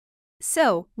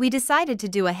So, we decided to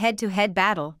do a head-to-head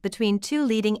battle between two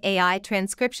leading AI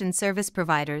transcription service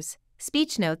providers,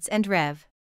 Speechnotes and Rev.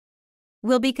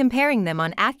 We'll be comparing them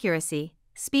on accuracy,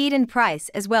 speed and price,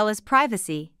 as well as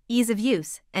privacy, ease of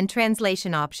use, and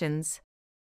translation options.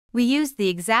 We used the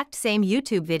exact same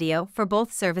YouTube video for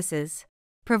both services,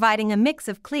 providing a mix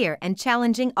of clear and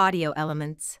challenging audio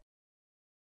elements.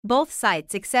 Both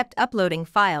sites accept uploading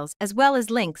files as well as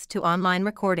links to online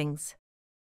recordings.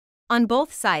 On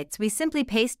both sites, we simply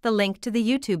paste the link to the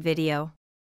YouTube video.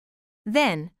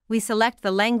 Then, we select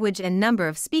the language and number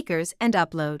of speakers and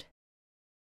upload.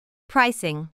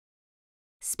 Pricing.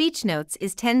 Speechnotes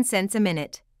is 10 cents a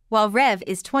minute, while Rev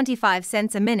is 25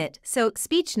 cents a minute, so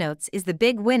Speechnotes is the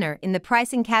big winner in the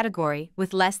pricing category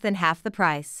with less than half the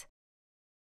price.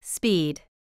 Speed.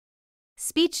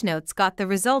 Speechnotes got the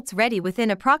results ready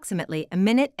within approximately a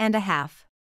minute and a half,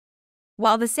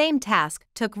 while the same task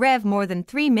took Rev more than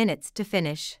 3 minutes to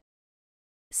finish.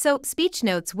 So,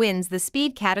 Speechnotes wins the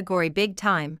speed category big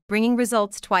time, bringing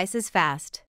results twice as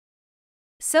fast.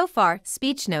 So far,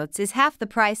 Speechnotes is half the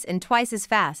price and twice as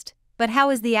fast, but how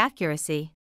is the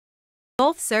accuracy?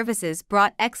 Both services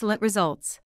brought excellent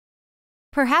results.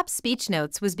 Perhaps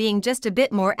Speechnotes was being just a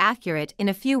bit more accurate in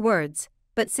a few words,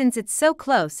 but since it's so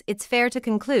close, it's fair to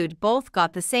conclude both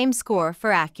got the same score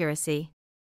for accuracy.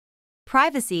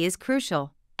 Privacy is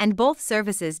crucial, and both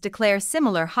services declare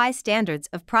similar high standards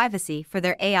of privacy for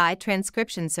their AI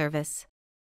transcription service.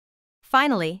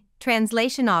 Finally,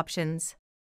 translation options.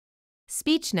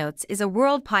 Speechnotes is a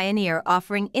world pioneer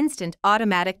offering instant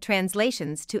automatic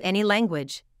translations to any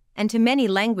language, and to many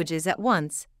languages at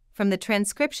once, from the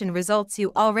transcription results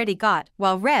you already got,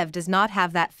 while Rev does not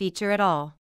have that feature at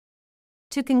all.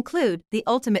 To conclude, the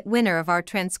ultimate winner of our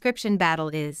transcription battle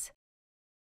is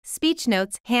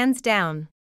Speechnotes, hands down.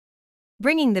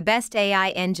 Bringing the best AI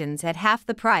engines at half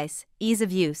the price, ease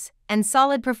of use, and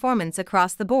solid performance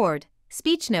across the board,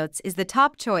 Speechnotes is the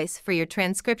top choice for your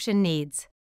transcription needs.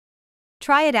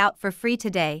 Try it out for free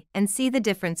today and see the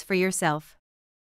difference for yourself.